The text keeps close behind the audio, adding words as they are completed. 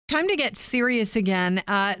Time to get serious again.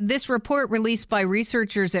 This report released by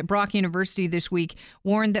researchers at Brock University this week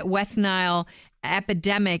warned that West Nile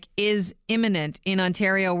epidemic is imminent in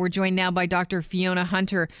Ontario. We're joined now by Dr. Fiona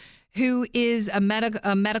Hunter, who is a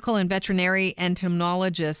medical and veterinary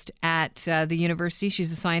entomologist at the university.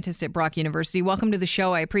 She's a scientist at Brock University. Welcome to the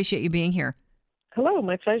show. I appreciate you being here. Hello,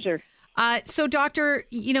 my pleasure. So, Doctor,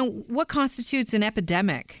 what constitutes an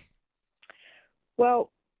epidemic?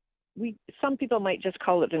 Well, some people might just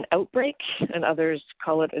call it an outbreak and others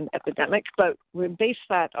call it an epidemic, but we base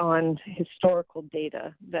that on historical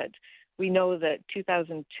data that we know that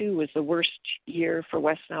 2002 was the worst year for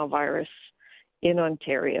West Nile virus in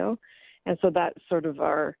Ontario. And so that's sort of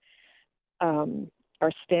our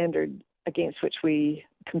standard against which we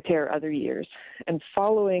compare other years. And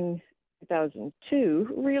following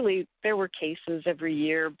 2002, really, there were cases every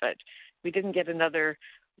year, but we didn't get another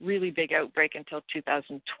really big outbreak until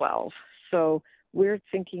 2012. So we're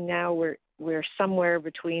thinking now we're somewhere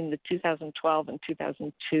between the 2012 and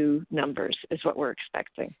 2002 numbers is what we're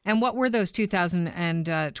expecting. And what were those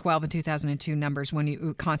 2012 and 2002 numbers when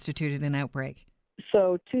you constituted an outbreak?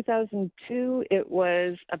 So 2002, it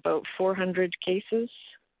was about 400 cases,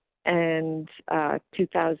 and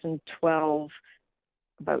 2012,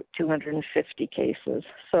 about 250 cases.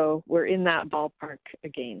 So we're in that ballpark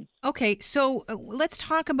again. Okay, so let's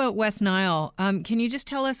talk about West Nile. Can you just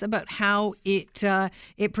tell us about how it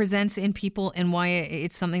presents in people and why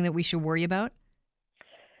it's something that we should worry about?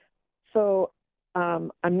 So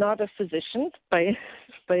I'm not a physician by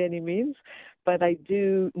any means, but I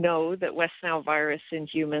do know that West Nile virus in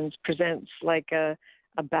humans presents like a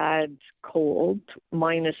bad cold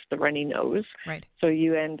minus the runny nose. Right. So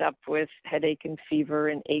you end up with headache and fever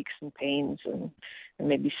and aches and pains and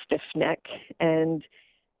maybe stiff neck. And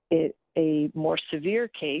a more severe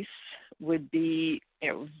case would be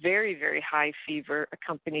very, very high fever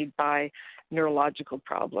accompanied by neurological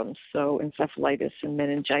problems, so encephalitis and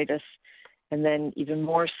meningitis. And then even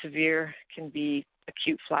more severe can be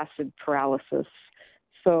acute flaccid paralysis.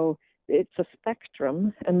 So it's a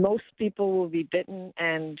spectrum, and most people will be bitten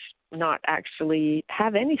and not actually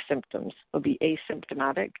have any symptoms. They'll be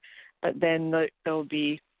asymptomatic, but then there'll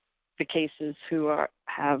be the cases who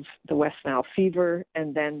have the West Nile fever,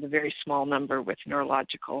 and then the very small number with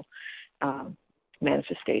neurological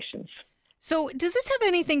manifestations. So does this have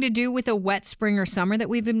anything to do with a wet spring or summer that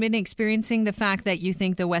we've been experiencing, the fact that you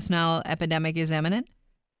think the West Nile epidemic is imminent?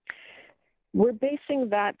 We're basing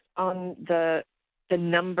that on the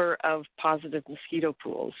number of positive mosquito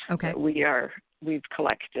pools that we've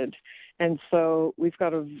collected. And so we've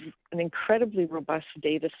got an incredibly robust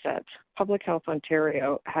data set. Public Health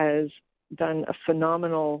Ontario has done a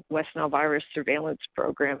phenomenal West Nile virus surveillance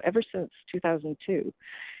program ever since 2002.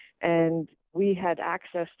 And we had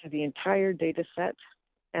access to the entire data set.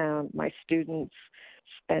 My students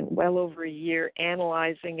spent well over a year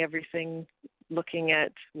analyzing everything, looking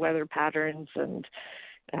at weather patterns and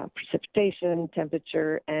precipitation,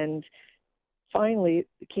 temperature, and finally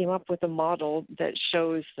came up with a model that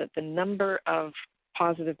shows that the number of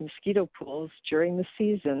positive mosquito pools during the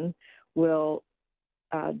season will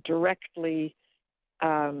directly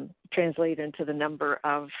translate into the number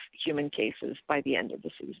of human cases by the end of the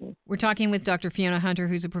season. We're talking with Dr. Fiona Hunter,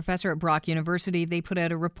 who's a professor at Brock University. They put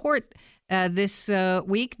out a report this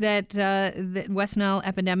week that the West Nile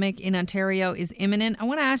epidemic in Ontario is imminent. I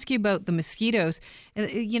want to ask you about the mosquitoes.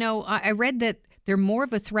 I read that they're more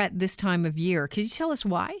of a threat this time of year. Could you tell us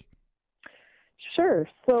why? Sure.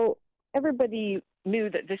 So everybody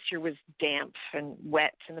knew that this year was damp and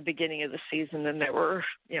wet in the beginning of the season, and there were,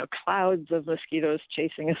 clouds of mosquitoes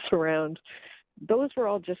chasing us around. Those were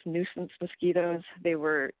all just nuisance mosquitoes. They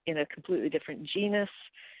were in a completely different genus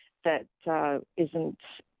that isn't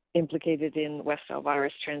implicated in West Nile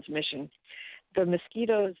virus transmission. The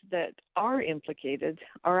mosquitoes that are implicated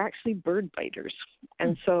are actually bird biters.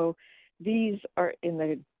 And so these are in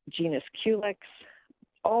the genus Culex.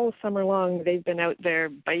 All summer long, they've been out there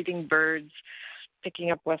biting birds,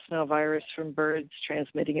 picking up West Nile virus from birds,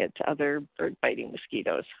 transmitting it to other bird-biting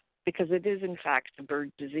mosquitoes, because it is, in fact, a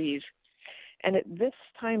bird disease. And at this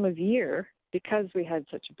time of year, because we had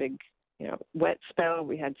such a big, wet spell,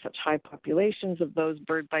 we had such high populations of those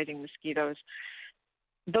bird-biting mosquitoes,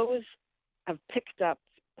 those have picked up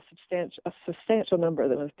a substantial number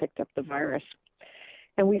of them have picked up the virus.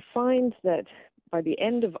 And we find that by the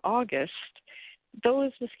end of August,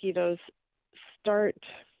 those mosquitoes start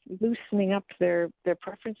loosening up their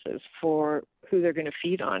preferences for who they're going to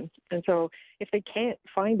feed on. And so if they can't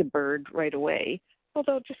find a bird right away, well,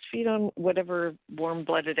 they'll just feed on whatever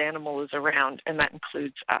warm-blooded animal is around, and that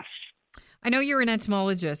includes us. I know you're an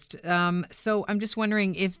entomologist, so I'm just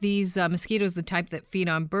wondering if these mosquitoes, the type that feed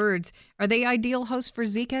on birds, are they ideal hosts for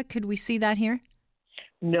Zika? Could we see that here?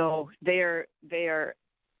 No, they're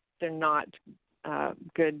not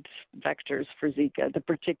good vectors for Zika. The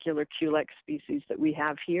particular Culex species that we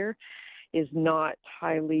have here is not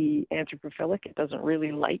highly anthropophilic. It doesn't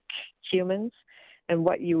really like humans. And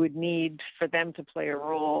what you would need for them to play a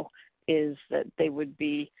role is that they would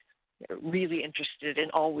be really interested in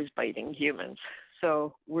always biting humans.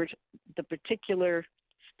 So the particular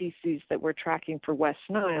species that we're tracking for West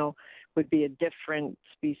Nile would be a different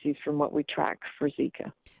species from what we track for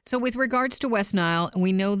Zika. So with regards to West Nile,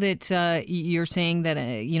 we know that you're saying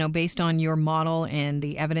that, based on your model and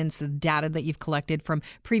the evidence, the data that you've collected from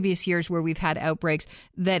previous years where we've had outbreaks,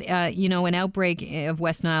 that, an outbreak of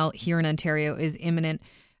West Nile here in Ontario is imminent.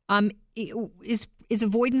 Is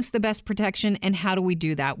avoidance the best protection, and how do we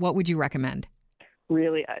do that? What would you recommend?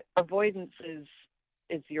 Really, avoidance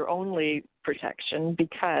is your only protection,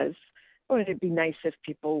 because it'd be nice if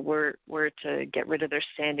people were to get rid of their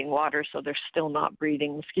standing water so they're still not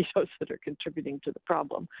breeding mosquitoes that are contributing to the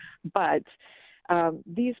problem. But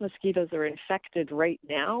these mosquitoes are infected right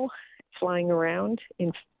now, flying around,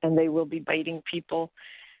 and they will be biting people.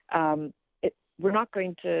 We're not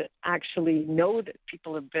going to actually know that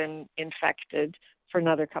people have been infected for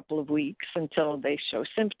another couple of weeks until they show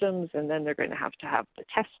symptoms, and then they're going to have the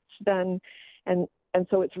tests done. And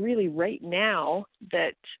so it's really right now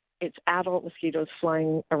that it's adult mosquitoes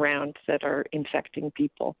flying around that are infecting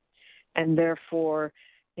people. And therefore,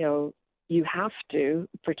 you have to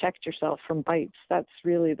protect yourself from bites. That's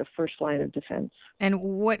really the first line of defense. And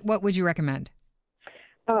what would you recommend?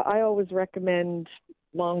 I always recommend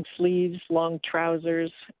long sleeves, long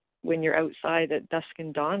trousers when you're outside at dusk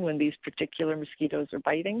and dawn when these particular mosquitoes are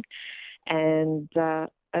biting, and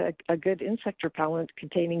a good insect repellent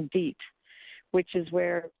containing DEET, which is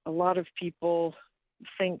where a lot of people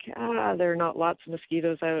think, there are not lots of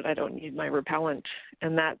mosquitoes out, I don't need my repellent.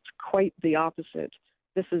 And that's quite the opposite.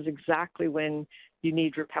 This is exactly when you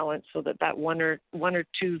need repellent, so that one or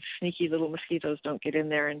two sneaky little mosquitoes don't get in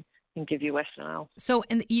there and give you West Nile. So,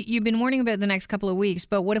 and you've been warning about the next couple of weeks,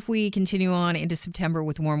 but what if we continue on into September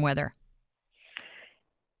with warm weather?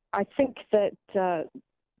 I think that,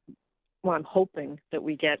 I'm hoping that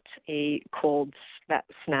we get a cold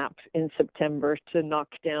snap in September to knock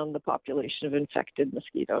down the population of infected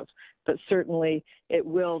mosquitoes. But certainly it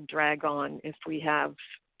will drag on if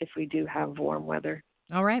we do have warm weather.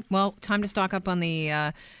 All right. Well, time to stock up on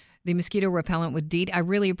the mosquito repellent with DEET. I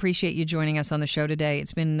really appreciate you joining us on the show today.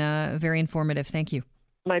 It's been very informative. Thank you.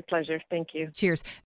 My pleasure. Thank you. Cheers.